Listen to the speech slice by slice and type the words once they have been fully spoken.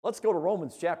Let's go to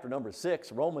Romans chapter number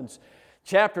 6. Romans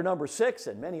chapter number 6,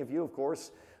 and many of you, of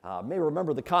course, may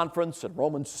remember the conference, and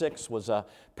Romans 6 was a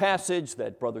passage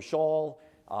that Brother Shaw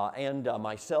and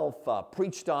myself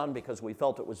preached on because we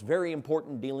felt it was very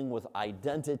important dealing with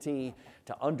identity,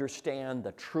 to understand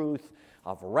the truth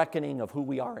of reckoning of who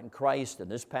we are in Christ. In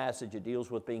this passage, it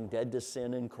deals with being dead to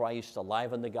sin in Christ,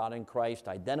 alive unto God in Christ,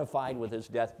 identified with His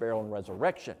death, burial, and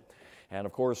resurrection. And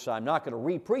of course, I'm not going to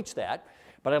re-preach that,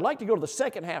 but I'd like to go to the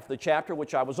second half of the chapter,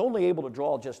 which I was only able to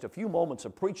draw just a few moments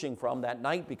of preaching from that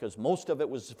night because most of it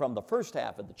was from the first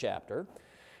half of the chapter.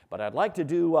 But I'd like to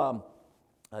do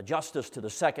justice to the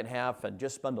second half and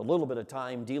just spend a little bit of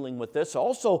time dealing with this.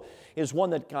 Also is one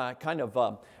that kind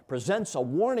of presents a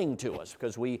warning to us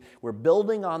because we're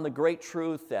building on the great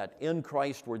truth that in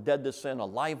Christ we're dead to sin,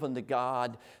 alive unto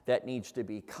God. That needs to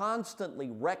be constantly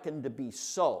reckoned to be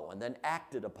so and then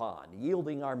acted upon,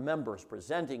 yielding our members,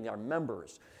 presenting our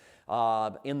members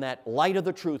in that light of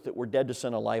the truth that we're dead to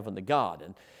sin, alive unto God.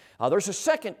 And there's a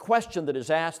second question that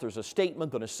is asked. There's a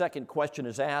statement, and a second question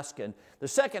is asked. And the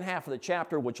second half of the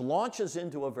chapter, which launches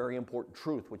into a very important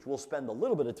truth, which we'll spend a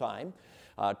little bit of time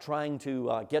trying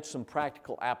to get some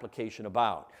practical application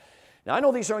about. Now, I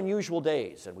know these are unusual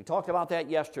days, and we talked about that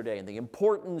yesterday, and the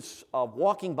importance of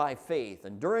walking by faith.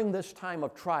 And during this time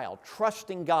of trial,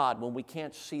 trusting God when we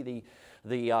can't see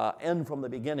the end from the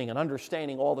beginning, and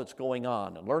understanding all that's going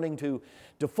on, and learning to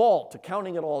default to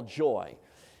counting it all joy.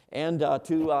 And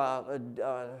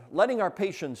to letting our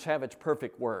patience have its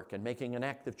perfect work and making an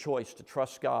active choice to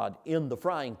trust God in the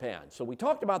frying pan. So we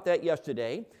talked about that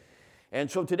yesterday.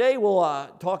 And so today we'll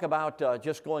talk about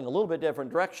just going a little bit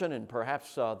different direction and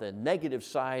perhaps the negative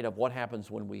side of what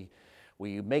happens when we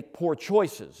make poor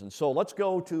choices. And so let's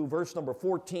go to verse number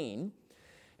 14.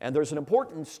 And there's an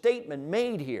important statement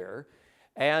made here.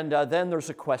 And then there's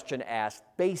a question asked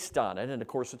based on it. And of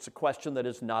course, it's a question that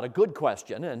is not a good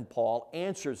question. And Paul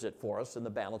answers it for us in the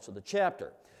balance of the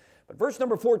chapter. But verse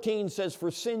number 14 says,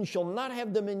 "For sin shall not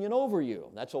have dominion over you."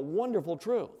 That's a wonderful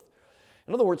truth.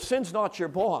 In other words, sin's not your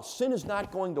boss. Sin is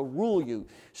not going to rule you.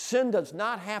 Sin does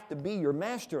not have to be your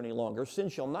master any longer. Sin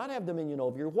shall not have dominion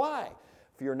over you. Why?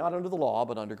 For you're not under the law,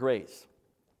 but under grace.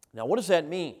 Now, what does that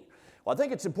mean? Well, I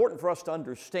think it's important for us to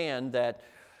understand that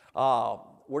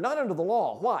we're not under the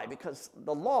law. Why? Because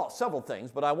the law, several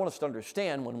things, but I want us to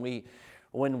understand when we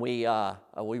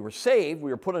were saved,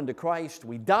 we were put into Christ,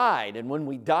 we died, and when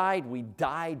we died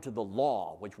to the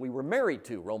law, which we were married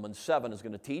to. Romans 7 is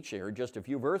going to teach here just a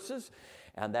few verses,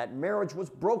 and that marriage was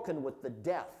broken with the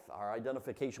death, our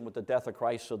identification with the death of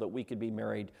Christ so that we could be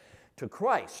married to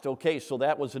Christ. Okay, so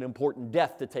that was an important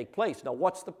death to take place. Now,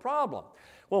 what's the problem?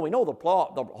 Well, we know the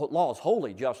law is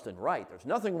holy, just, and right. There's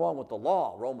nothing wrong with the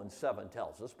law, Romans 7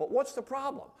 tells us. But what's the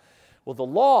problem? Well, the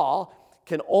law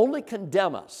can only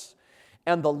condemn us,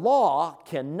 and the law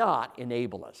cannot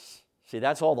enable us. See,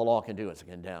 that's all the law can do is it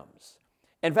condemns.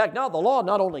 In fact, now the law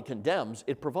not only condemns,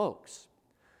 it provokes.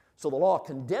 So the law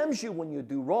condemns you when you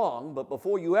do wrong, but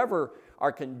before you ever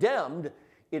are condemned,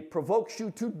 it provokes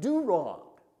you to do wrong.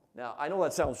 Now, I know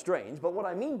that sounds strange, but what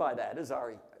I mean by that is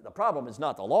the problem is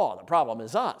not the law, the problem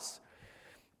is us,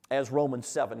 as Romans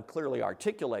 7 clearly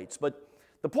articulates. But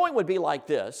the point would be like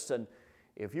this, and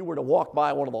if you were to walk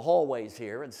by one of the hallways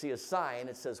here and see a sign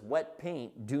that says, "Wet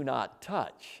paint, do not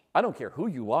touch," I don't care who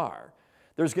you are,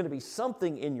 there's going to be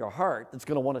something in your heart that's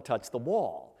going to want to touch the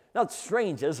wall. Now, it's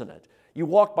strange, isn't it? You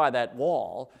walk by that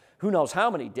wall, who knows how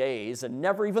many days, and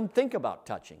never even think about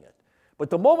touching it. But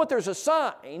the moment there's a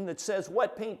sign that says,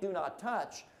 "Wet paint, do not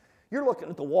touch," you're looking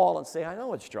at the wall and say, "I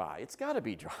know it's dry. It's got to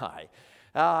be dry.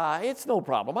 It's no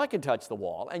problem. I can touch the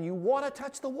wall." And you want to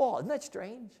touch the wall. Isn't that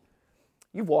strange?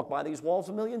 You've walked by these walls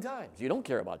a million times. You don't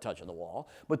care about touching the wall.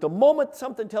 But the moment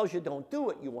something tells you don't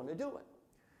do it, you want to do it.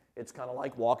 It's kind of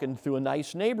like walking through a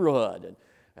nice neighborhood.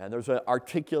 And there's a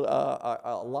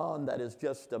lawn that is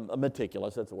just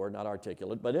meticulous. That's the word, not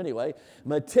articulate. But anyway,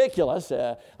 meticulous.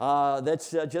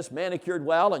 That's just manicured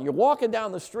well. And you're walking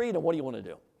down the street, and what do you want to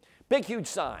do? Big, huge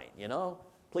sign,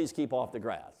 please keep off the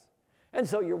grass. And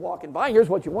so you're walking by. Here's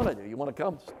what you want to do. You want to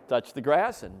come touch the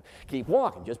grass and keep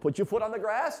walking. Just put your foot on the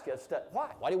grass.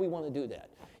 Why? Why do we want to do that?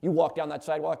 You walk down that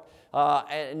sidewalk,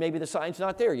 and maybe the sign's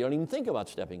not there. You don't even think about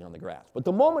stepping on the grass. But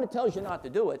the moment it tells you not to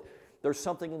do it, there's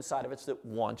something inside of us that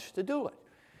wants to do it.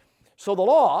 So the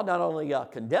law not only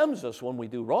condemns us when we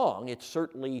do wrong, it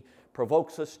certainly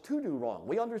provokes us to do wrong.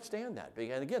 We understand that.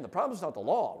 And again, the problem is not the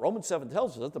law. Romans 7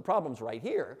 tells us that the problem's right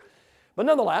here. But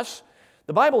nonetheless,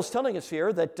 the Bible is telling us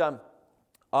here that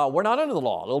we're not under the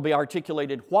law. It'll be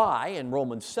articulated why in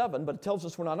Romans 7, but it tells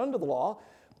us we're not under the law,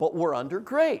 but we're under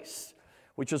grace,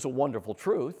 which is a wonderful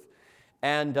truth.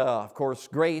 And, of course,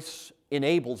 grace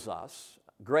enables us.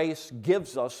 Grace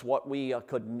gives us what we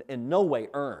could in no way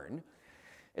earn.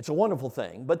 It's a wonderful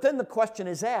thing. But then the question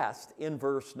is asked in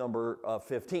verse number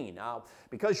 15. Now,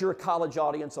 because you're a college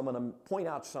audience, I'm going to point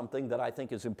out something that I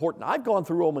think is important. I've gone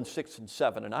through Romans 6 and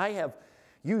 7, and I have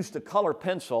used a color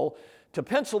pencil to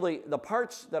pencil the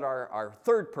parts that are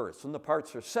third person, the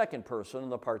parts are second person,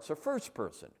 and the parts are first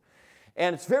person.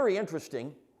 And it's very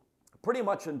interesting. Pretty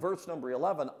much in verse number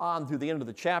 11 on through the end of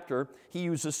the chapter, he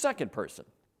uses second person.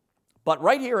 But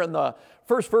right here in the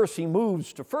first verse, he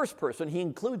moves to first person. He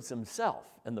includes himself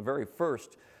in the very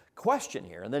first question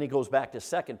here. And then he goes back to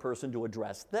second person to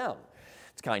address them.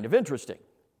 It's kind of interesting.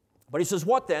 But he says,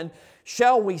 what then?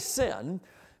 Shall we sin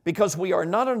because we are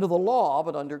not under the law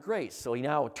but under grace? So he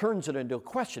now turns it into a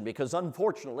question because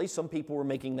unfortunately some people were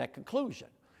making that conclusion.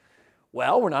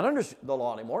 Well, we're not under the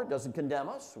law anymore. It doesn't condemn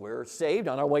us. We're saved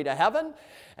on our way to heaven.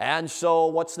 And so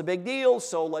what's the big deal?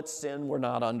 So let's sin. We're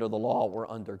not under the law. We're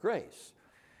under grace.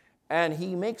 And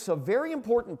he makes a very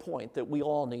important point that we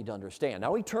all need to understand.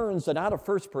 Now he turns it out of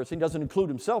first person. He doesn't include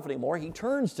himself anymore. He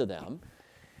turns to them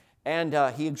and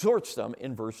he exhorts them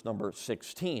in verse number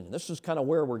 16. And this is kind of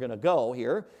where we're going to go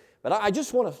here. But I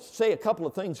just want to say a couple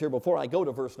of things here before I go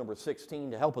to verse number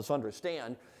 16 to help us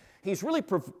understand. He's really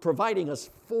providing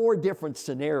us 4 different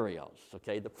scenarios,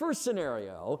 okay? The first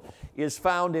scenario is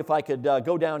found, if I could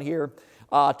go down here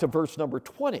to verse number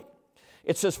 20.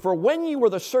 It says, for when you were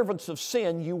the servants of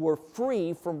sin, you were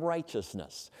free from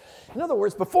righteousness. In other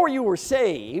words, before you were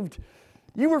saved,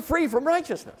 you were free from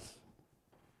righteousness.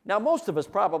 Now, most of us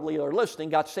probably are listening,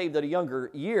 got saved at a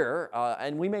younger year,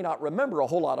 and we may not remember a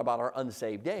whole lot about our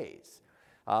unsaved days.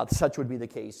 Such would be the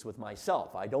case with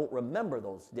myself. I don't remember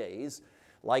those days.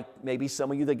 Like maybe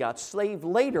some of you that got saved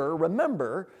later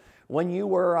remember when you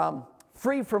were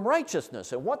free from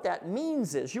righteousness. And what that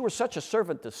means is you were such a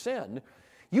servant to sin,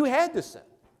 you had to sin.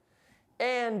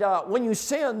 And when you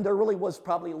sinned, there really was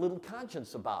probably a little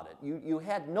conscience about it. You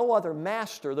had no other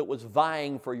master that was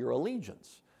vying for your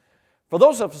allegiance. For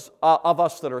those of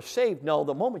us that are saved, know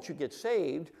the moment you get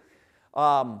saved,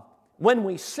 when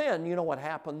we sin, you know what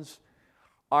happens?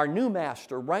 Our new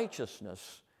master,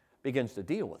 righteousness, begins to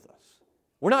deal with us.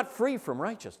 We're not free from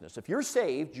righteousness. If you're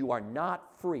saved, you are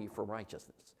not free from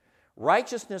righteousness.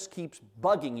 Righteousness keeps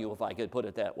bugging you, if I could put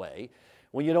it that way,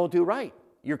 when you don't do right.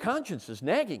 Your conscience is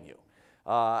nagging you.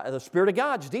 The Spirit of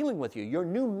God's dealing with you. Your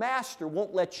new master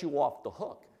won't let you off the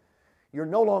hook. You're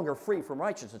no longer free from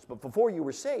righteousness. But before you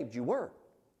were saved, you were.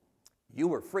 You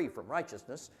were free from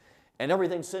righteousness. And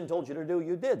everything sin told you to do,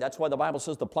 you did. That's why the Bible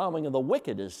says the plowing of the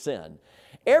wicked is sin.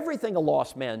 Everything a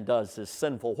lost man does is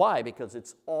sinful. Why? Because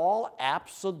it's all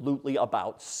absolutely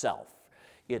about self.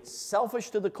 It's selfish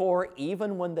to the core,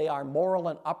 even when they are moral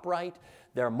and upright.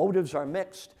 Their motives are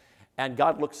mixed, and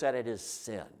God looks at it as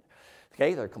sin.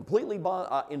 Okay, they're completely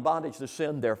in bondage to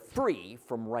sin. They're free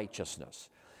from righteousness.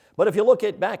 But if you look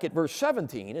back at verse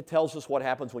 17, it tells us what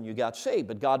happens when you got saved.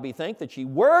 But God be thanked that ye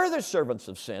were the servants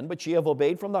of sin, but ye have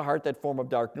obeyed from the heart that form of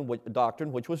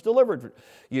doctrine which was delivered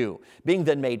you. Being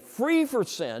then made free for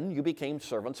sin, you became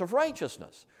servants of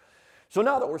righteousness. So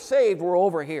now that we're saved, we're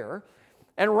over here,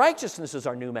 and righteousness is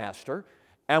our new master,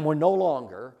 and we're no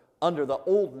longer under the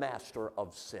old master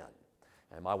of sin.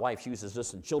 And my wife uses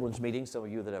this in children's meetings. Some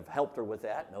of you that have helped her with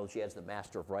that know she has the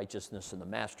master of righteousness and the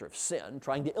master of sin,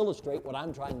 trying to illustrate what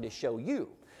I'm trying to show you.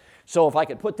 So if I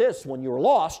could put this, when you were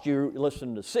lost, you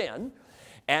listened to sin,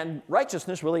 and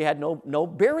righteousness really had no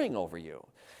bearing over you.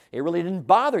 It really didn't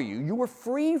bother you. You were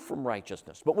free from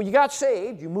righteousness. But when you got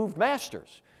saved, you moved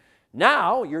masters.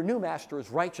 Now, your new master is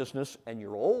righteousness, and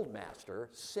your old master,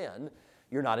 sin,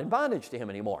 you're not in bondage to him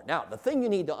anymore. Now, the thing you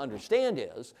need to understand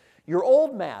is your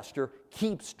old master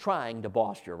keeps trying to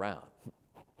boss you around.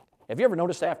 Have you ever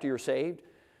noticed after you're saved,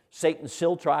 Satan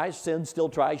still tries, sin still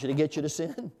tries to get you to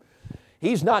sin?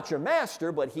 He's not your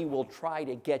master, but he will try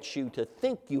to get you to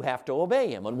think you have to obey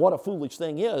him. And what a foolish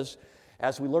thing is,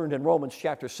 as we learned in Romans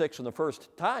chapter 6 in the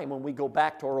first time, when we go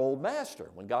back to our old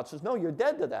master. When God says, no, you're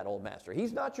dead to that old master.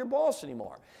 He's not your boss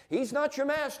anymore. He's not your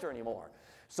master anymore.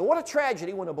 So what a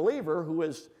tragedy when a believer who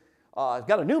has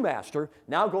got a new master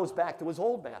now goes back to his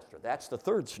old master. That's the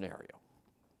third scenario.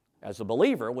 As a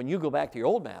believer, when you go back to your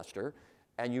old master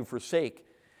and you forsake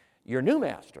your new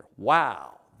master,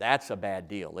 wow, that's a bad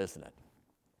deal, isn't it?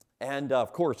 And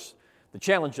of course, the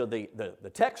challenge of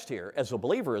the text here as a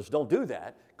believer is don't do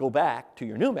that. Go back to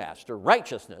your new master,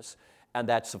 righteousness, and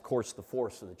that's, of course, the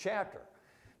force of the chapter.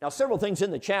 Now, several things in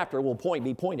the chapter will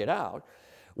be pointed out.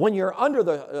 When you're under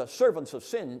the servants of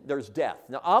sin, there's death.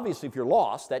 Now, obviously, if you're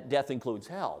lost, that death includes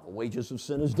hell. The wages of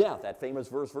sin is death, that famous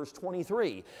verse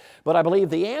 23. But I believe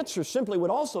the answer simply would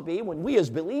also be when we as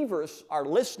believers are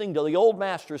listening to the old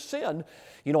master's sin,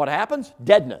 you know what happens?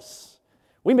 Deadness.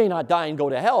 We may not die and go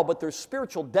to hell, but there's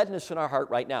spiritual deadness in our heart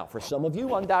right now. For some of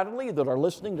you, undoubtedly, that are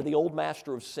listening to the old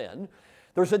master of sin,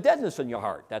 there's a deadness in your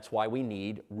heart. That's why we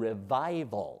need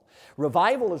revival.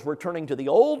 Revival is returning to the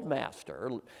old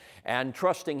master and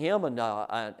trusting him and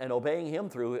obeying him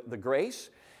through the grace.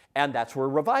 And that's where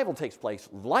revival takes place.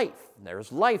 Life.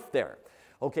 There's life there.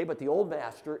 Okay, but the old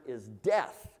master is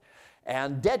death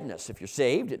and deadness. If you're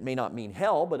saved, it may not mean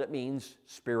hell, but it means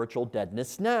spiritual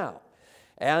deadness now.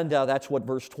 And that's what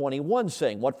verse 21 is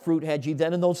saying. What fruit had ye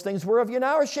then in those things whereof you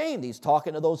now are ashamed? He's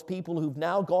talking to those people who've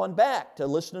now gone back to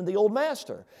listening to the old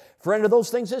master. Friend of those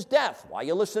things is death. Why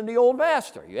you listening to the old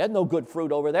master? You had no good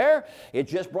fruit over there. It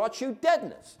just brought you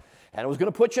deadness. And it was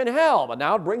going to put you in hell, but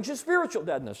now it brings you spiritual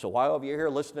deadness. So why are you here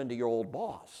listening to your old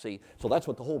boss? See, so that's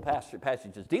what the whole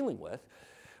passage is dealing with.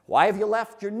 Why have you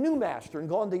left your new master and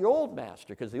gone to your old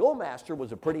master? Because the old master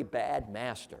was a pretty bad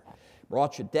master.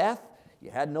 Brought you death. You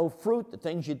had no fruit.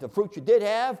 The fruit you did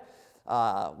have,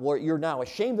 you're now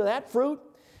ashamed of that fruit,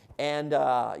 and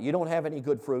you don't have any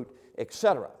good fruit,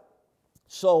 etc.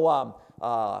 So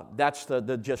that's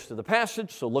the gist of the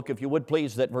passage. So look, if you would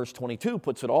please, that verse 22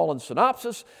 puts it all in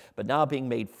synopsis. But now being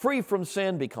made free from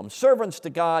sin, become servants to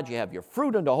God. You have your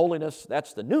fruit unto holiness.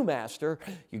 That's the new master.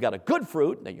 You got a good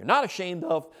fruit that you're not ashamed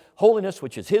of. Holiness,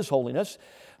 which is his holiness,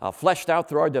 fleshed out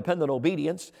through our dependent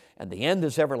obedience. And the end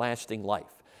is everlasting life.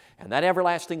 And that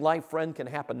everlasting life, friend, can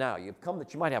happen now. You've come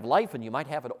that you might have life and you might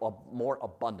have it more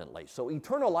abundantly. So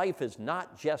eternal life is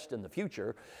not just in the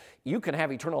future. You can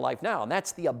have eternal life now, and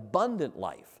that's the abundant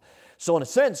life. So in a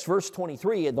sense, verse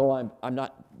 23, though I'm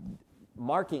not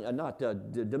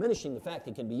diminishing the fact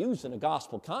it can be used in a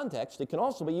gospel context, it can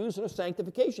also be used in a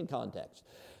sanctification context.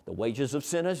 The wages of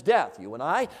sin is death. You and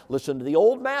I listen to the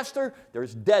old master,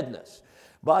 there's deadness.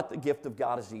 But the gift of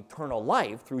God is eternal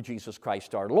life through Jesus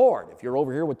Christ our Lord. If you're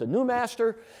over here with the new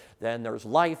master, then there's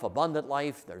life, abundant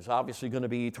life. There's obviously going to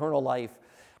be eternal life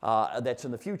that's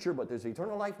in the future, but there's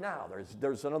eternal life now.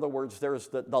 There's in other words, there's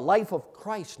the life of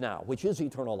Christ now, which is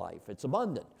eternal life. It's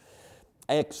abundant,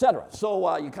 etc.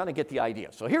 So you kind of get the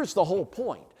idea. So here's the whole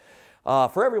point.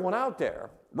 For everyone out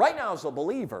there, right now as a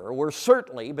believer, we're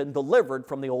certainly been delivered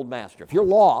from the old master. If you're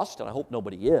lost, and I hope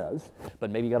nobody is, but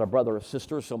maybe you got a brother or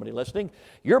sister or somebody listening,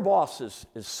 your boss is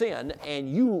sin,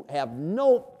 and you have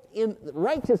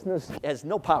righteousness has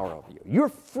no power over you. You're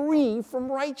free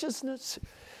from righteousness.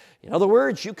 In other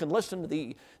words, you can listen to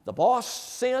the boss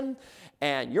sin,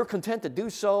 and you're content to do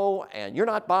so, and you're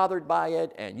not bothered by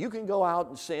it, and you can go out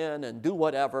and sin and do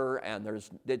whatever, and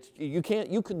you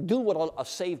can do what a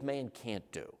saved man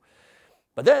can't do.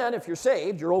 But then, if you're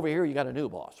saved, you're over here, you got a new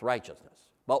boss, righteousness.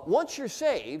 But once you're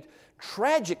saved,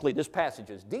 tragically, this passage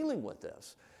is dealing with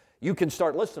this. You can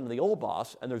start listening to the old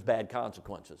boss, and there's bad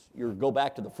consequences. You go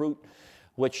back to the fruit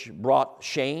which brought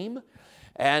shame,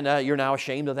 and you're now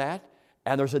ashamed of that,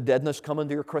 and there's a deadness coming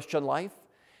to your Christian life,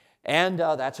 and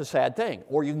that's a sad thing.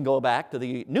 Or you can go back to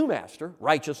the new master,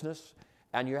 righteousness,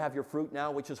 and you have your fruit now,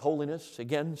 which is holiness.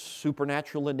 Again,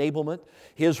 supernatural enablement,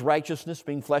 his righteousness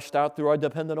being fleshed out through our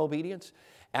dependent obedience,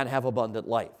 and have abundant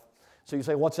life. So you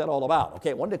say, what's that all about? Okay,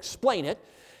 I wanted to explain it.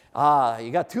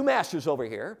 You got two masters over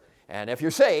here, and if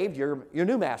you're saved, your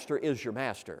new master is your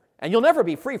master. And you'll never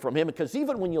be free from him, because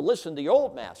even when you listen to your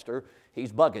old master,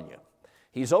 he's bugging you.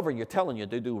 He's over you telling you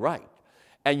to do right.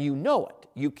 And you know it.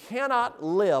 You cannot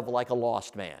live like a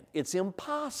lost man. It's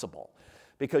impossible,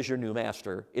 because your new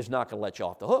master is not going to let you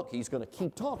off the hook. He's going to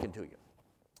keep talking to you.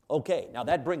 Okay, now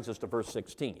that brings us to verse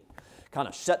 16. Kind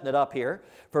of setting it up here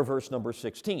for verse number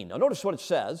 16. Now notice what it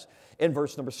says in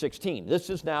verse number 16. This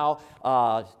is now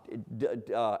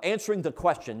answering the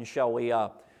question, shall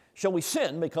we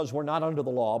sin because we're not under the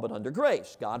law but under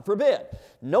grace? God forbid.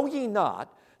 Know ye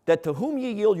not that to whom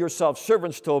ye yield yourselves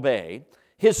servants to obey,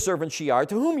 his servants ye are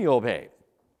to whom you obey,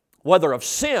 whether of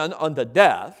sin unto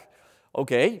death.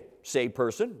 Okay, saved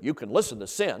person, you can listen to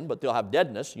sin, but they'll have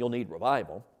deadness, you'll need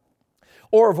revival.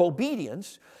 Or of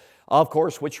obedience, of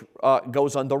course, which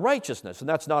goes unto righteousness. And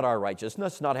that's not our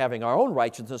righteousness, not having our own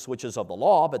righteousness, which is of the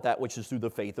law, but that which is through the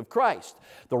faith of Christ.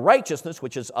 The righteousness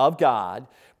which is of God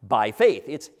by faith.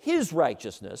 It's his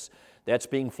righteousness That's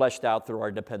being fleshed out through our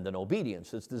dependent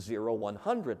obedience. It's the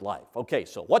 0-100 life. Okay,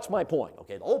 so what's my point?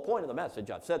 Okay, the whole point of the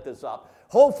message, I've set this up.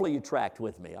 Hopefully you tracked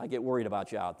with me. I get worried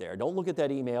about you out there. Don't look at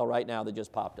that email right now that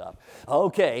just popped up.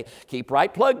 Okay, keep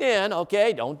right plugged in.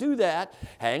 Okay, don't do that.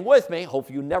 Hang with me.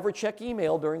 Hopefully you never check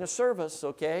email during a service,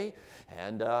 okay?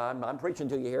 And I'm preaching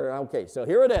to you here. Okay, so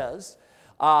here it is.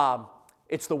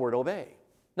 It's the word obey.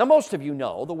 Now, most of you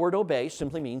know the word obey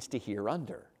simply means to hear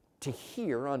under. To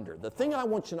hear under. The thing I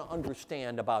want you to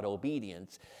understand about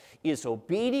obedience is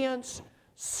obedience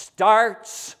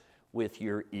starts with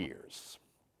your ears.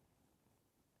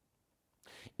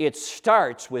 It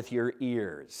starts with your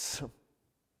ears.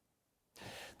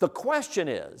 The question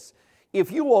is,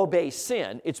 if you obey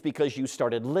sin, it's because you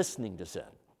started listening to sin.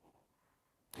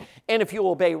 And if you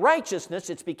obey righteousness,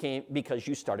 it's because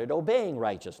you started obeying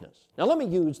righteousness. Now let me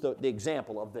use the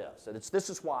example of this. And this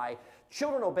is why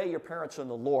children obey your parents in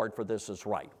the Lord, for this is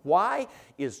right. Why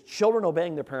is children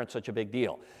obeying their parents such a big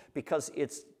deal? Because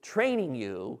it's training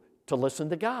you to listen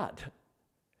to God.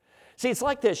 See, it's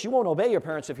like this. You won't obey your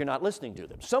parents if you're not listening to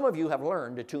them. Some of you have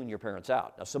learned to tune your parents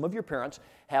out. Now, some of your parents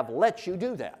have let you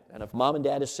do that. And if mom and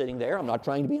dad is sitting there, I'm not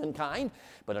trying to be unkind,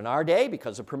 but in our day,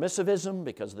 because of permissivism,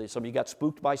 because some of you got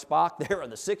spooked by Spock there in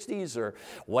the 60s or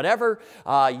whatever,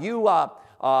 you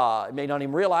may not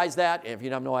even realize that. If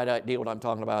you have no idea what I'm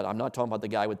talking about, I'm not talking about the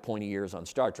guy with pointy ears on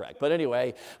Star Trek. But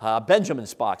anyway, Benjamin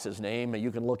Spock's his name.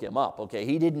 You can look him up, okay?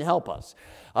 He didn't help us.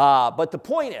 But the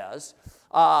point is,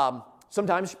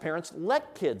 sometimes parents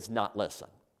let kids not listen.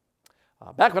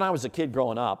 Back when I was a kid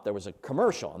growing up, there was a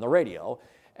commercial on the radio,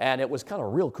 and it was kind of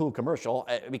a real cool commercial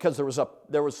because there was a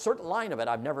certain line of it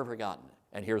I've never forgotten.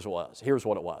 And here's what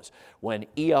it was. When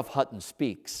E.F. Hutton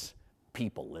speaks,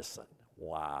 people listen.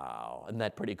 Wow, isn't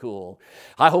that pretty cool?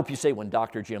 I hope you say when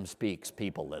Dr. Jim speaks,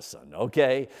 people listen,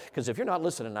 okay? Because if you're not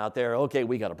listening out there, okay,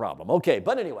 we got a problem. Okay,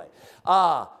 but anyway,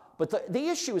 but the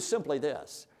issue is simply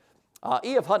this.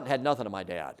 E.F. Hutton had nothing of my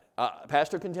dad.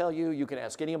 Pastor can tell you, you can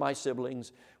ask any of my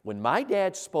siblings, when my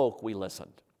dad spoke, we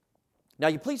listened. Now,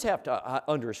 you please have to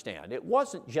understand, it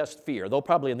wasn't just fear, though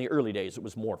probably in the early days it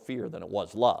was more fear than it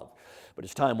was love. But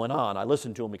as time went on, I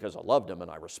listened to him because I loved him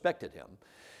and I respected him.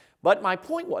 But my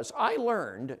point was, I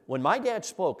learned when my dad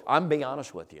spoke, I'm being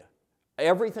honest with you,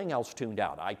 everything else tuned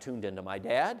out. I tuned into my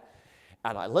dad,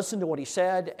 and I listened to what he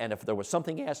said, and if there was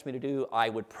something he asked me to do, I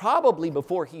would probably,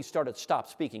 before he stopped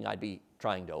speaking, I'd be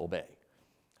trying to obey.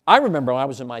 I remember when I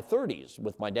was in my 30s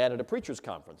with my dad at a preacher's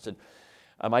conference, and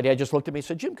my dad just looked at me and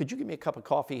said, Jim, could you give me a cup of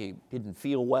coffee? He didn't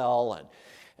feel well,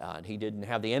 and he didn't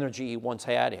have the energy he once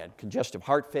had. He had congestive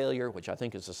heart failure, which I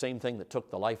think is the same thing that took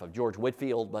the life of George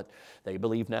Whitefield, but they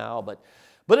believe now. But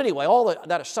anyway, all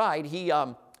that aside, he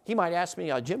might ask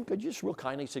me, Jim, could you just real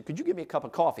kindly say, could you give me a cup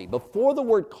of coffee? Before the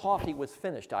word coffee was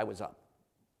finished, I was up.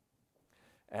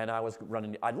 And I was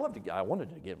running, I wanted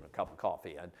to give him a cup of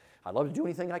coffee, and I'd love to do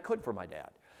anything I could for my dad,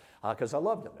 because I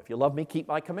loved him. If you love me, keep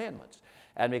my commandments.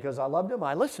 And because I loved him,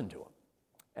 I listened to him.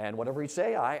 And whatever he'd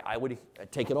say, I would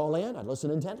take it all in, I'd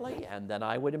listen intently, and then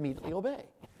I would immediately obey.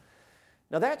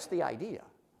 Now that's the idea.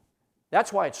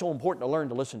 That's why it's so important to learn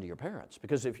to listen to your parents.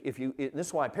 Because this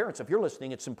is why parents, if you're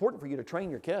listening, it's important for you to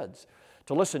train your kids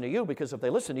to listen to you, because if they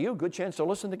listen to you, good chance they'll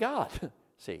listen to God.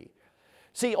 See,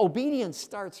 obedience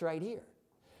starts right here.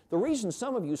 The reason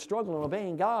some of you struggle in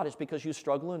obeying God is because you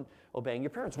struggle in obeying your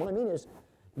parents. What I mean is,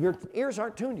 your ears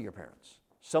aren't tuned to your parents.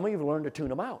 Some of you have learned to tune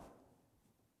them out.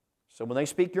 So when they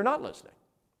speak, you're not listening.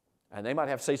 And they might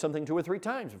have to say something 2 or 3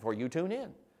 times before you tune in.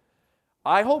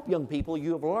 I hope, young people,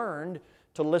 you have learned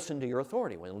to listen to your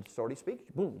authority. When authority speaks,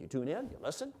 boom, you tune in, you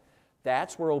listen.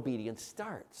 That's where obedience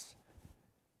starts.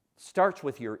 It starts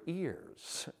with your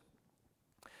ears.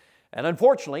 And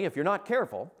unfortunately, if you're not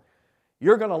careful,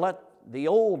 you're going to let the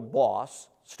old boss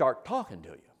start talking to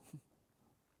you.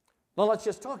 Now, let's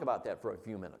just talk about that for a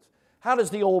few minutes. How does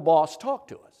the old boss talk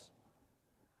to us?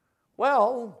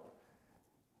 Well,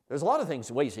 there's a lot of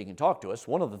ways he can talk to us.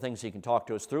 One of the things he can talk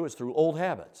to us through is through old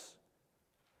habits.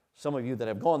 Some of you that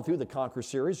have gone through the Conquer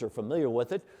series are familiar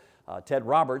with it. Ted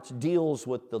Roberts deals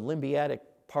with the limbiatic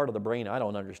part of the brain. I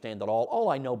don't understand it all. All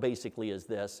I know basically is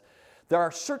this. There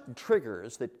are certain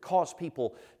triggers that cause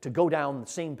people to go down the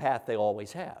same path they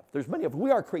always have.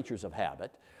 We are creatures of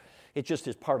habit. It just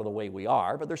is part of the way we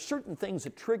are. But there's certain things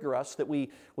that trigger us that we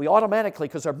automatically,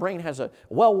 because our brain has a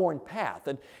well-worn path.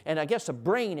 And I guess a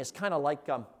brain is kind of like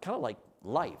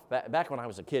life. Back when I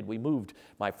was a kid, we moved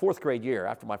my 4th grade year.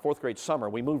 After my 4th grade summer,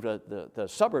 we moved to the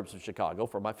suburbs of Chicago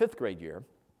for my 5th grade year.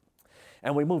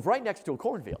 And we moved right next to a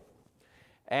cornfield.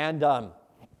 And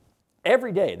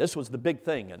every day, this was the big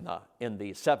thing in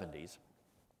the 70s,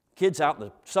 kids out in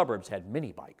the suburbs had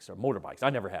mini bikes or motorbikes. I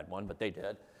never had one, but they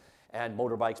did. and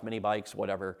motorbikes, mini bikes,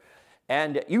 whatever.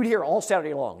 And you'd hear all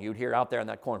Saturday long, you'd hear out there in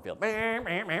that cornfield, that's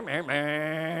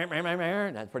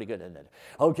pretty good, isn't it?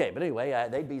 Okay, but anyway,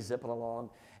 they'd be zipping along,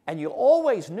 and you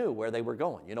always knew where they were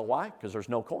going. You know why? Because there's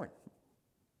no corn.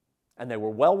 And they were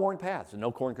well-worn paths, and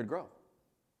no corn could grow.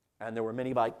 And there were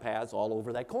mini bike paths all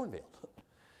over that cornfield.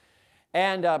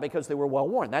 And because they were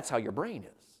well-worn, that's how your brain is.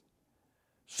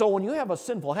 So when you have a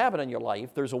sinful habit in your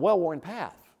life, there's a well-worn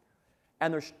path.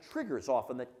 And there's triggers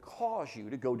often that cause you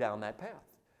to go down that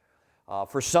path.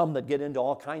 For some that get into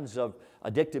all kinds of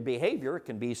addictive behavior, it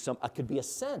could be a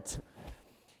scent.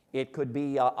 It could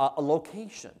be a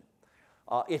location.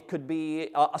 It could be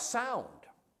a sound,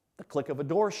 the click of a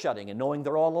door shutting and knowing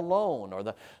they're all alone, or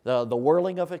the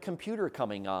whirling of a computer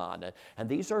coming on. And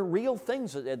these are real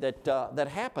things that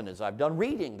happen as I've done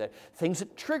reading, things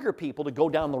that trigger people to go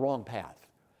down the wrong path.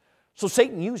 So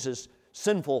Satan uses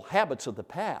sinful habits of the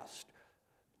past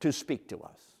to speak to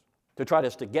us, to try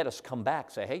to get us come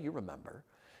back, say, hey, you remember,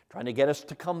 trying to get us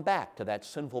to come back to that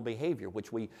sinful behavior,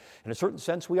 which we, in a certain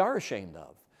sense, we are ashamed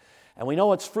of. And we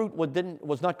know its fruit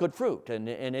was not good fruit, and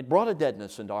it brought a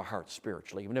deadness into our hearts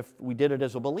spiritually, even if we did it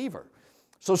as a believer.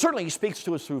 So certainly he speaks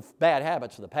to us through bad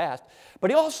habits of the past,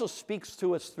 but he also speaks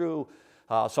to us through,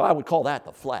 so I would call that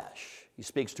the flesh. He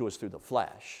speaks to us through the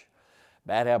flesh.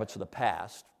 Bad habits of the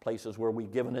past, places where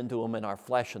we've given into them in our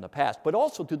flesh in the past, but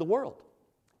also through the world.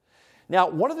 Now,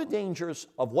 one of the dangers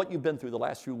of what you've been through the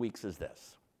last few weeks is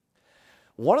this.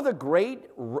 One of the great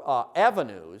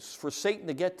avenues for Satan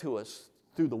to get to us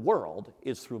through the world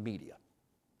is through media.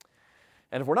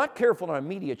 And if we're not careful in our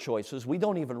media choices, we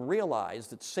don't even realize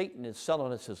that Satan is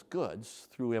selling us his goods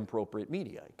through inappropriate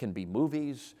media. It can be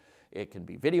movies, it can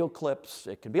be video clips,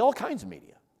 it can be all kinds of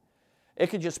media. It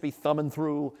can just be thumbing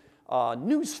through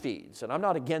news feeds. And I'm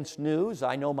not against news.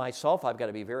 I know myself, I've got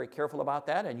to be very careful about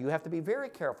that. And you have to be very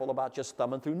careful about just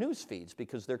thumbing through news feeds,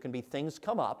 because there can be things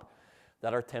come up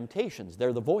that are temptations.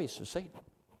 They're the voice of Satan.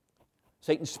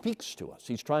 Satan speaks to us.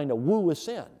 He's trying to woo us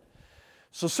in.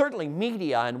 So certainly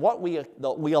media and what we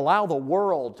allow the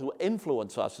world to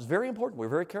influence us is very important. We're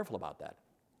very careful about that.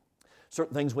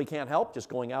 Certain things we can't help, just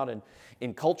going out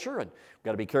in culture, and we've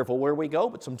got to be careful where we go,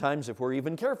 but sometimes if we're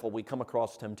even careful, we come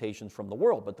across temptations from the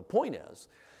world. But the point is,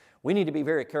 we need to be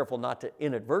very careful not to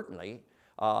inadvertently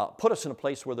put us in a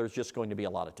place where there's just going to be a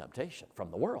lot of temptation from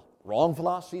the world. Wrong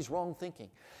philosophies, wrong thinking.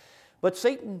 But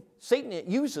Satan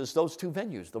uses those two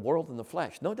venues, the world and the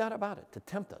flesh, no doubt about it, to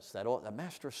tempt us, that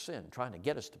master of sin, trying to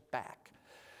get us back.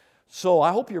 So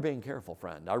I hope you're being careful,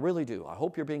 friend. I really do. I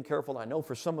hope you're being careful. I know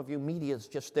for some of you, media is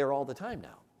just there all the time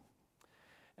now.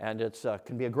 And it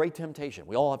can be a great temptation.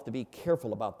 We all have to be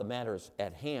careful about the matters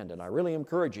at hand, and I'm really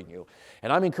encouraging you.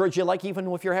 And I'm encouraging you, like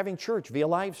even if you're having church via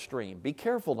live stream, be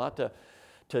careful not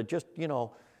to just,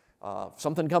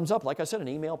 something comes up, like I said, an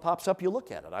email pops up, you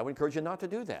look at it. I would encourage you not to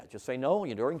do that. Just say, no,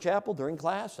 you're during chapel, during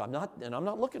class, I'm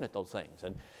not looking at those things.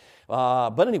 And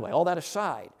but anyway, all that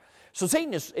aside, so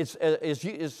Satan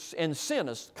is in sin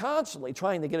is constantly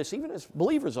trying to get us, even as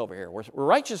believers over here. We're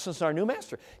righteousness is our new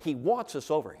master. He wants us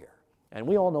over here. And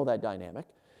we all know that dynamic.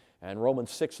 And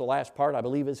Romans 6, the last part, I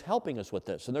believe, is helping us with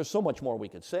this. And there's so much more we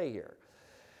could say here.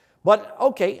 But,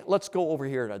 okay, let's go over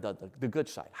here to the good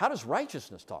side. How does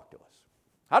righteousness talk to us?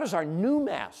 How does our new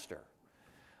master,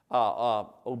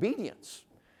 obedience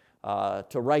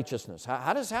to righteousness,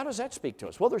 how does that speak to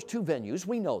us? Well, there's two venues.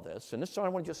 We know this, and this is what I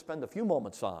want to just spend a few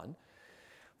moments on.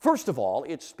 First of all,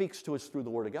 it speaks to us through the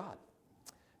Word of God.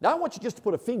 Now, I want you just to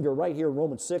put a finger right here in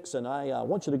Romans 6, and I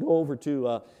want you to go over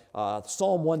to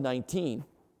Psalm 119,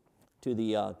 to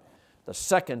the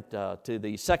second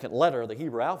letter of the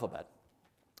Hebrew alphabet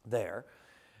there.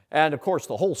 And, of course,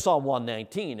 the whole Psalm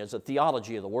 119 is a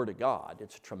theology of the Word of God.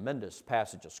 It's a tremendous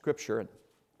passage of Scripture. And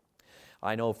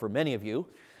I know for many of you,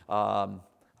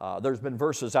 there's been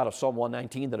verses out of Psalm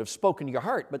 119 that have spoken to your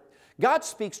heart. But God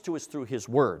speaks to us through His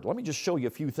Word. Let me just show you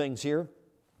a few things here.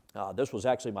 This was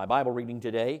actually my Bible reading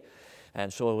today,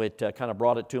 and so it kind of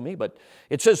brought it to me. But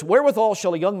it says, wherewithal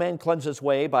shall a young man cleanse his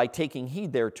way? By taking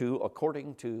heed thereto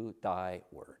according to thy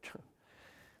word.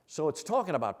 So it's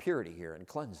talking about purity here and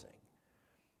cleansing.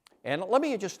 And let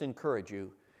me just encourage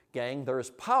you, gang, there is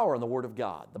power in the Word of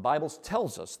God. The Bible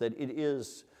tells us that it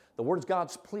is, the Word of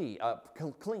God's clean,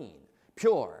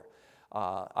 pure.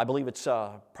 I believe it's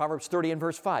Proverbs 30 and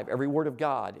verse 5. Every word of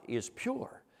God is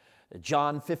pure.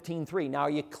 John 15:3, now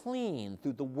are you clean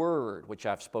through the word which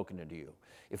I've spoken unto you.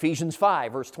 Ephesians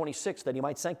 5, verse 26, that He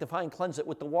might sanctify and cleanse it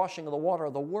with the washing of the water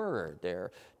of the Word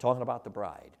there, talking about the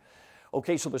bride.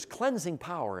 Okay, so there's cleansing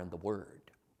power in the Word.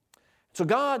 So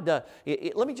God,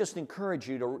 let me just encourage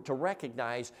you to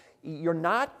recognize you're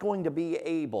not going to be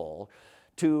able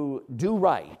to do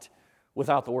right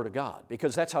without the Word of God,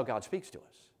 because that's how God speaks to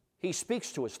us. He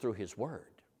speaks to us through His Word.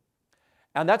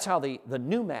 And that's how the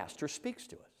new master speaks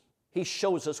to us. He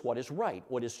shows us what is right,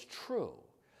 what is true.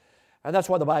 And that's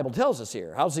why the Bible tells us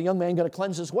here. How's the young man going to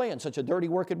cleanse his way in such a dirty,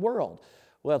 wicked world?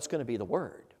 Well, it's going to be the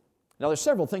Word. Now, there's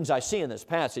several things I see in this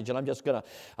passage, and I'm just going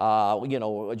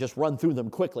to, just run through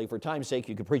them quickly. For time's sake,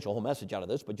 you could preach a whole message out of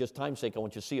this, but just time's sake, I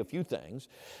want you to see a few things.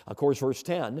 Of course, verse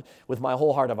 10, with my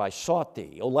whole heart have I sought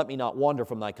thee. Oh, let me not wander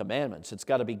from thy commandments. It's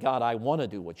got to be, God, I want to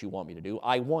do what you want me to do.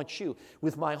 I want you.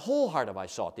 With my whole heart have I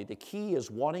sought thee. The key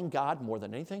is wanting God more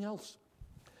than anything else.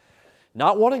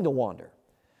 Not wanting to wander.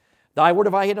 Thy word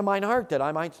have I hid in mine heart, that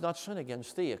I might not sin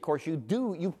against thee. Of course,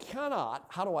 you cannot,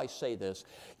 how do I say this?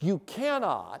 You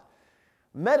cannot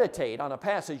meditate on a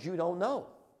passage you don't know.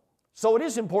 So it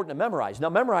is important to memorize. Now,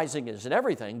 memorizing isn't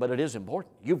everything, but it is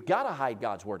important. You've got to hide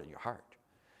God's Word in your heart.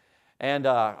 And,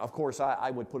 of course,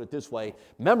 I would put it this way.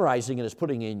 Memorizing it is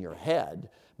putting it in your head.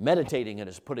 Meditating it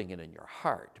is putting it in your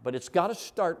heart. But it's got to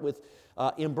start with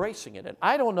embracing it. And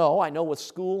I don't know. I know with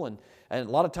school and a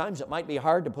lot of times it might be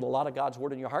hard to put a lot of God's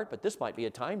Word in your heart, but this might be a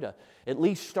time to at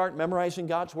least start memorizing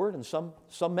God's Word in some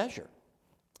measure.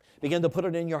 Begin to put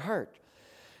it in your heart,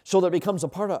 so that it becomes a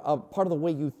part of the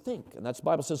way you think. And that's the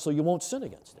Bible says, so you won't sin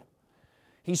against Him.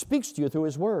 He speaks to you through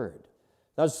His Word.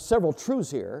 There's several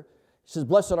truths here. He says,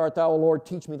 blessed art thou, O Lord,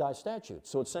 teach me thy statutes.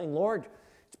 So it's saying, Lord,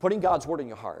 it's putting God's Word in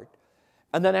your heart,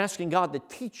 and then asking God to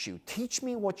teach you. Teach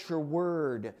me what your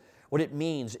Word, what it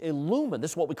means. Illumine.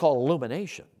 This is what we call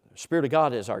illumination. The Spirit of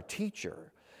God is our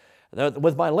teacher.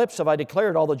 With my lips have I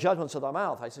declared all the judgments of thy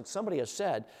mouth. I said, somebody has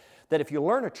said that if you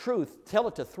learn a truth, tell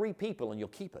it to 3 people and you'll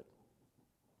keep it.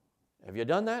 Have you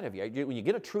done that? When you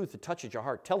get a truth that touches your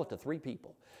heart, tell it to 3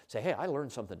 people. Say, hey, I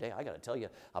learned something today. I got to tell you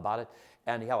about it.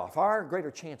 And you have a far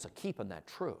greater chance of keeping that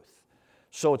truth.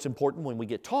 So it's important when we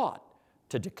get taught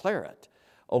to declare it.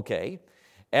 Okay.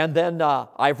 And then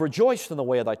I've rejoiced in the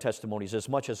way of thy testimonies as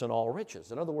much as in all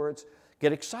riches. In other words,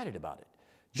 get excited about it.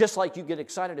 Just like you get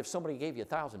excited if somebody gave you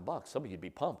 $1,000. Somebody would be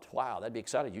pumped. Wow, that'd be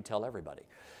excited. You tell everybody.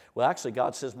 Well, actually,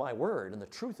 God says my word and the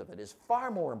truth of it is far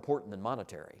more important than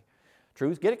monetary.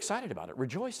 Truth, get excited about it,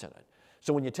 rejoice in it.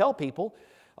 So when you tell people,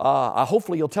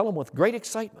 hopefully you'll tell them with great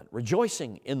excitement,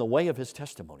 rejoicing in the way of His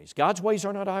testimonies. God's ways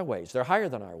are not our ways, they're higher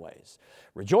than our ways.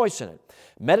 Rejoice in it.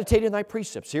 Meditate in thy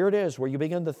precepts. Here it is where you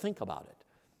begin to think about it.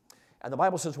 And the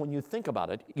Bible says when you think about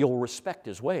it, you'll respect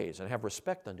His ways and have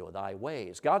respect unto thy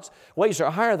ways. God's ways are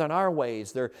higher than our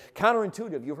ways. They're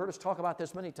counterintuitive. You've heard us talk about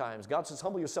this many times. God says,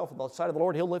 humble yourself at the sight of the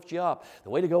Lord, He'll lift you up. The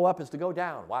way to go up is to go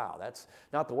down. Wow, that's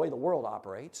not the way the world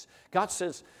operates. God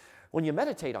says, when you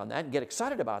meditate on that and get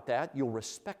excited about that, you'll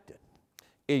respect it.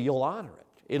 You'll honor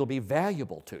it. It'll be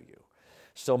valuable to you.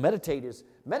 So meditate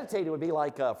would be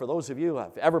like, for those of you who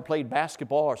have ever played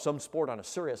basketball or some sport on a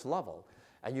serious level,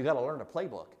 and you got to learn a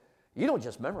playbook. You don't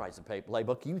just memorize the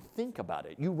playbook, you think about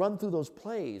it. You run through those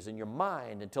plays in your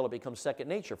mind until it becomes second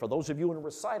nature. For those of you in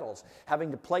recitals having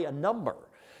to play a number,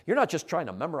 you're not just trying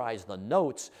to memorize the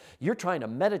notes, you're trying to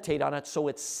meditate on it so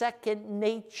it's second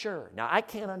nature. Now, I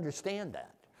can't understand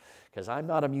that because I'm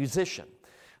not a musician.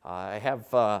 I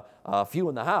have a few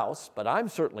in the house, but I'm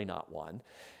certainly not one.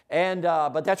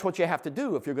 But that's what you have to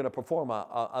do if you're going to perform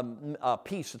a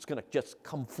piece that's going to just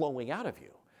come flowing out of you.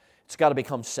 It's got to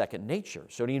become second nature,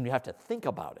 so you don't even have to think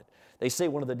about it. They say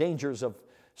one of the dangers of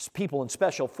people in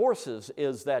special forces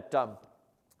is that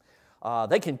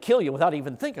they can kill you without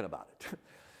even thinking about it.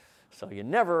 So you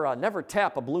never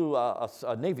tap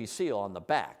a Navy SEAL on the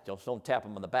back. Don't tap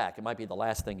him on the back. It might be the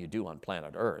last thing you do on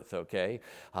planet Earth, okay?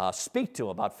 Speak to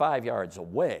him about 5 yards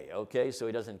away, okay, so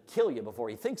he doesn't kill you before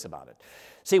he thinks about it.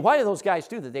 See, why do those guys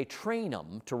do that? They train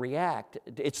them to react.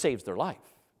 It saves their life.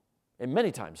 It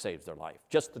many times saves their life.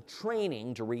 Just the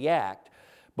training to react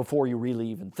before you really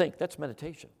even think. That's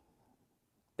meditation.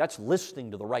 That's listening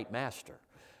to the right master.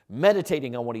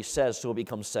 Meditating on what He says so it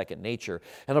becomes second nature.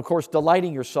 And of course,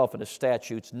 delighting yourself in His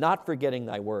statutes, not forgetting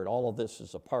thy word. All of this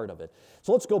is a part of it.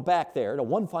 So let's go back there to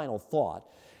one final thought.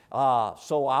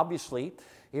 So obviously,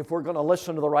 if we're going to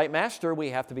listen to the right master,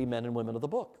 we have to be men and women of the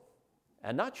book.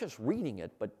 And not just reading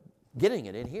it, but getting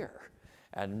it in here.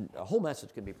 And a whole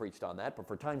message can be preached on that, but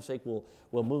for time's sake,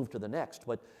 we'll move to the next.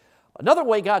 But another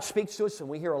way God speaks to us, and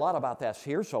we hear a lot about that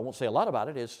here, so I won't say a lot about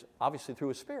it, is obviously through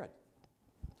His Spirit.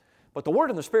 But the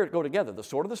Word and the Spirit go together. The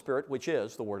sword of the Spirit, which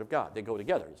is the Word of God. They go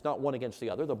together. It's not one against the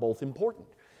other. They're both important.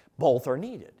 Both are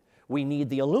needed. We need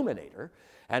the illuminator,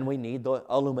 and we need the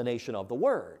illumination of the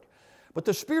Word. But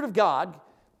the Spirit of God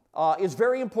is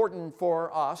very important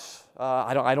for us.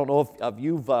 I don't know if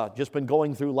you've just been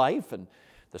going through life, and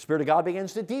the Spirit of God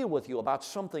begins to deal with you about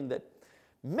something that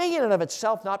may in and of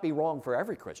itself not be wrong for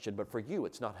every Christian, but for you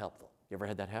it's not helpful. You ever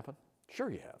had that happen? Sure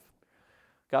you have.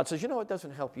 God says, it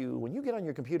doesn't help you when you get on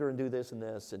your computer and do this and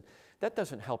this, and that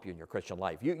doesn't help you in your Christian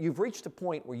life. You've reached a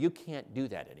point where you can't do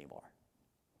that anymore.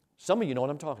 Some of you know what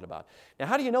I'm talking about. Now,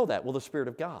 how do you know that? Well, the Spirit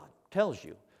of God tells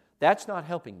you. That's not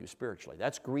helping you spiritually.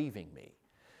 That's grieving me.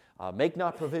 Make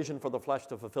not provision for the flesh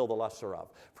to fulfill the lusts thereof.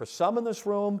 For some in this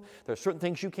room, there are certain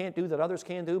things you can't do that others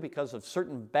can do because of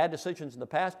certain bad decisions in the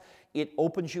past. It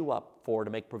opens you up to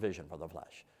make provision for the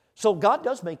flesh. So God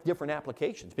does make different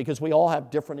applications because we all have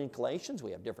different inclinations.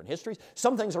 We have different histories.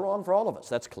 Some things are wrong for all of us.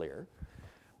 That's clear.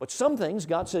 But some things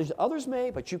God says others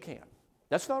may, but you can't.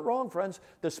 That's not wrong, friends.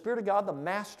 The Spirit of God, the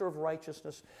master of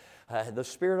righteousness, the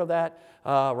Spirit of that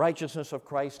righteousness of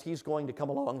Christ, He's going to come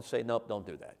along and say, nope, don't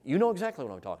do that. You know exactly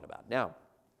what I'm talking about. Now,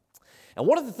 and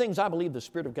one of the things I believe the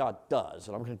Spirit of God does,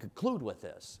 and I'm going to conclude with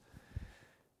this,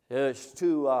 is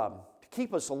to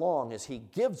keep us along as He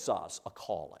gives us a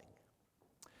calling.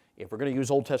 If we're going to use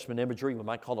Old Testament imagery, we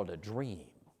might call it a dream.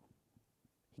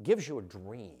 He gives you a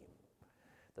dream.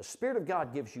 The Spirit of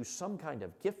God gives you some kind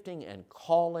of gifting and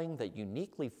calling that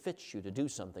uniquely fits you to do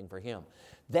something for Him.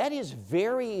 That is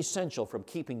very essential from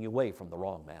keeping you away from the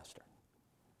wrong master.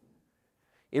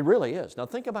 It really is. Now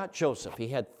think about Joseph. He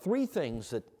had 3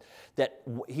 things that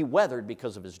he weathered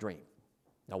because of his dream.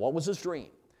 Now what was his dream?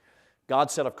 God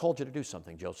said, I've called you to do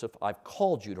something, Joseph. I've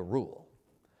called you to rule.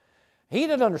 He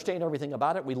didn't understand everything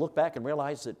about it. We look back and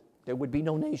realize that there would be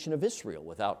no nation of Israel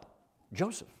without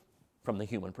Joseph from the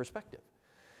human perspective.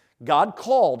 God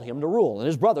called him to rule, and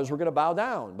his brothers were going to bow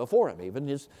down before him. Even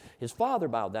his father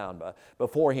bowed down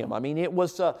before him. I mean, it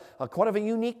was quite of a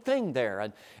unique thing there.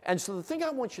 And so the thing I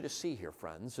want you to see here,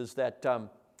 friends, is that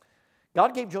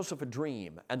God gave Joseph a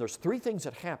dream, and there's 3 things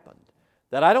that happened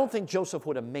that I don't think Joseph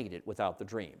would have made it without the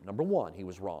dream. Number 1, he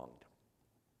was wronged.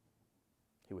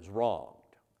 He was wronged.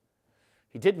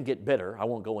 He didn't get bitter. I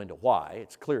won't go into why.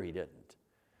 It's clear he didn't.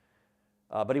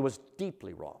 But he was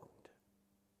deeply wronged.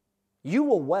 You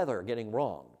will weather getting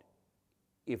wronged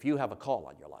if you have a call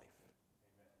on your life.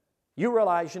 You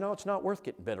realize, it's not worth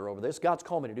getting bitter over this. God's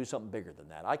called me to do something bigger than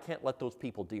that. I can't let those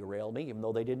people derail me, even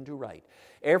though they didn't do right.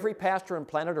 Every pastor on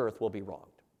planet Earth will be wronged.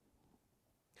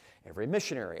 Every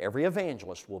missionary, every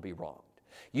evangelist will be wronged.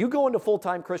 You go into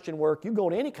full-time Christian work, you go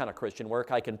into any kind of Christian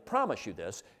work, I can promise you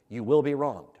this, you will be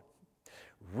wronged.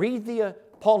 Read the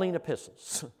Pauline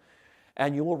epistles,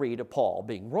 and you will read of Paul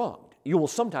being wronged. You will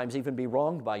sometimes even be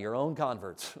wronged by your own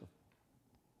converts.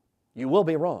 You will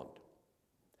be wronged.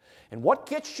 And what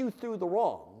gets you through the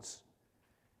wrongs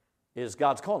is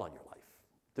God's call on your life.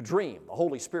 The dream, the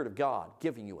Holy Spirit of God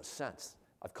giving you a sense.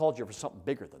 I've called you for something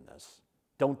bigger than this.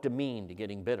 Don't demean to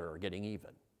getting bitter or getting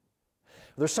even.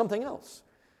 There's something else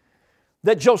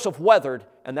that Joseph weathered,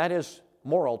 and that is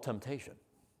moral temptation.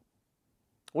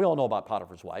 We all know about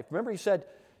Potiphar's wife. Remember he said,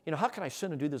 how can I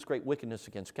sin and do this great wickedness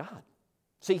against God?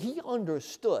 See, he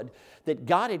understood that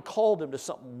God had called him to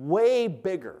something way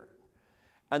bigger,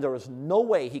 and there was no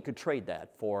way he could trade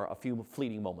that for a few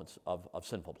fleeting moments of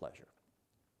sinful pleasure.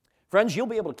 Friends, you'll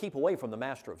be able to keep away from the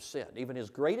master of sin, even his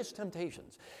greatest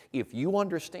temptations, if you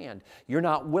understand you're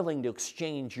not willing to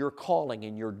exchange your calling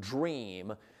and your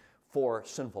dream for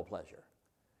sinful pleasure.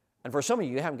 And for some of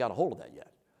you, you haven't got a hold of that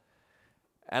yet.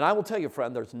 And I will tell you,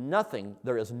 friend, there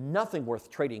is nothing worth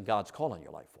trading God's call on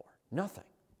your life for. Nothing.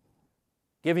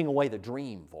 Giving away the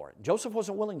dream for it. Joseph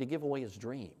wasn't willing to give away his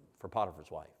dream for Potiphar's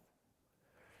wife.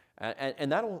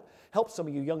 And that'll help some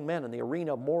of you young men in the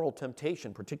arena of moral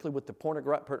temptation, particularly with the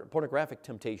pornographic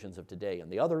temptations of today and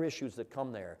the other issues that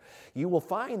come there. You will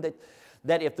find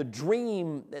that if the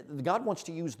dream, God wants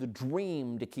to use the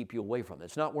dream to keep you away from it.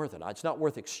 It's not worth it. It's not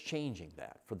worth exchanging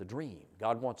that for the dream.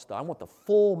 I want the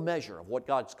full measure of what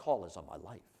God's call is on my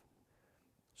life.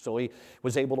 So he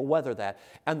was able to weather that.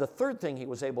 And the third thing he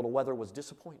was able to weather was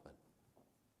disappointment.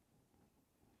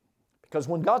 Because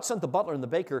when God sent the butler and the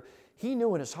baker, he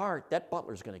knew in his heart, that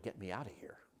butler's going to get me out of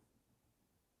here.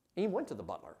 He went to the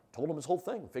butler, told him his whole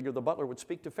thing, figured the butler would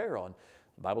speak to Pharaoh. And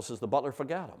the Bible says the butler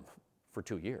forgot him for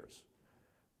 2 years.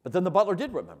 But then the butler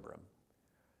did remember him.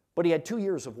 But he had 2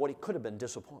 years of what he could have been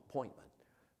disappointment.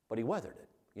 But he weathered it.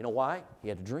 You know why? He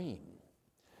had a dream.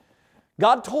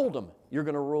 God told him, you're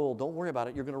going to rule. Don't worry about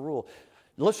it. You're going to rule.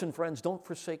 Listen, friends, don't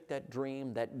forsake that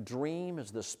dream. That dream is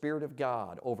the Spirit of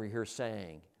God over here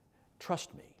saying,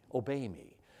 trust me, obey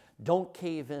me. Don't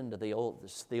cave into the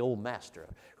old master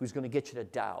who's going to get you to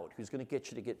doubt, who's going to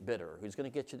get you to get bitter, who's going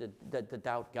to get you to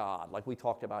doubt God, like we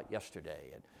talked about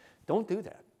yesterday. And don't do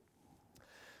that.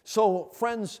 So,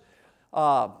 friends,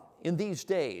 in these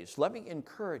days, let me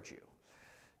encourage you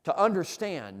to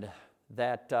understand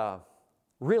that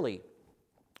really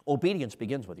obedience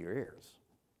begins with your ears.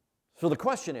 So the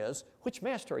question is, which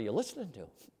master are you listening to?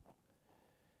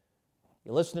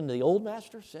 You listening to the old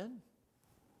master, sin?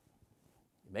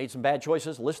 You made some bad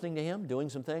choices listening to him, doing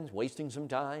some things, wasting some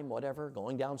time, whatever,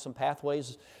 going down some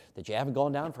pathways that you haven't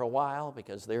gone down for a while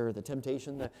because they're the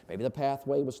temptation, that maybe the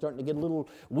pathway was starting to get a little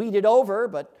weeded over,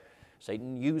 but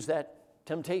Satan used that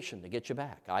temptation to get you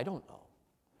back. I don't know.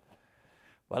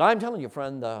 But I'm telling you,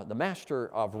 friend, the master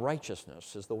of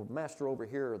righteousness is the master over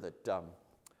here that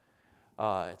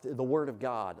the Word of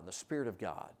God and the Spirit of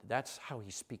God, that's how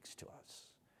he speaks to us.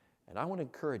 And I want to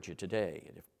encourage you today,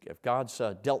 if God's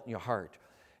dealt in your heart,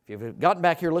 if you've gotten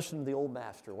back here listening to the old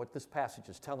master, what this passage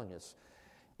is telling us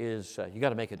is you got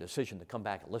to make a decision to come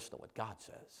back and listen to what God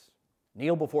says.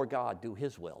 Kneel before God, do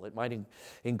his will. It might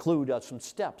include some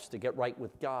steps to get right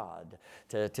with God,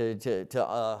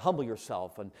 to humble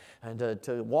yourself and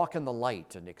to walk in the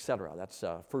light, and etc. That's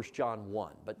 1 John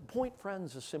 1. But the point,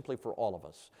 friends, is simply for all of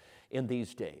us in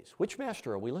these days. Which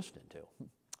master are we listening to?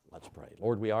 Let's pray.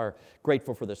 Lord, we are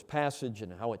grateful for this passage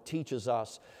and how it teaches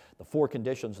us the four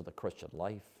conditions of the Christian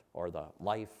life, or the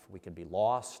life we can be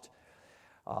lost.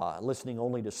 Listening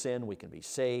only to sin, we can be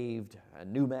saved. A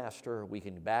new master, we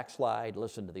can backslide.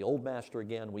 Listen to the old master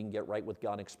again, we can get right with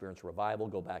God and experience revival,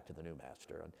 go back to the new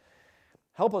master. And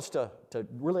help us to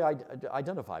really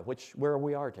identify where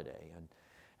we are today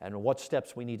and what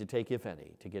steps we need to take, if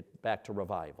any, to get back to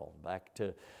revival, back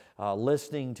to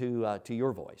listening to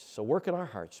your voice. So work in our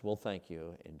hearts. We'll thank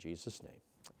you in Jesus' name.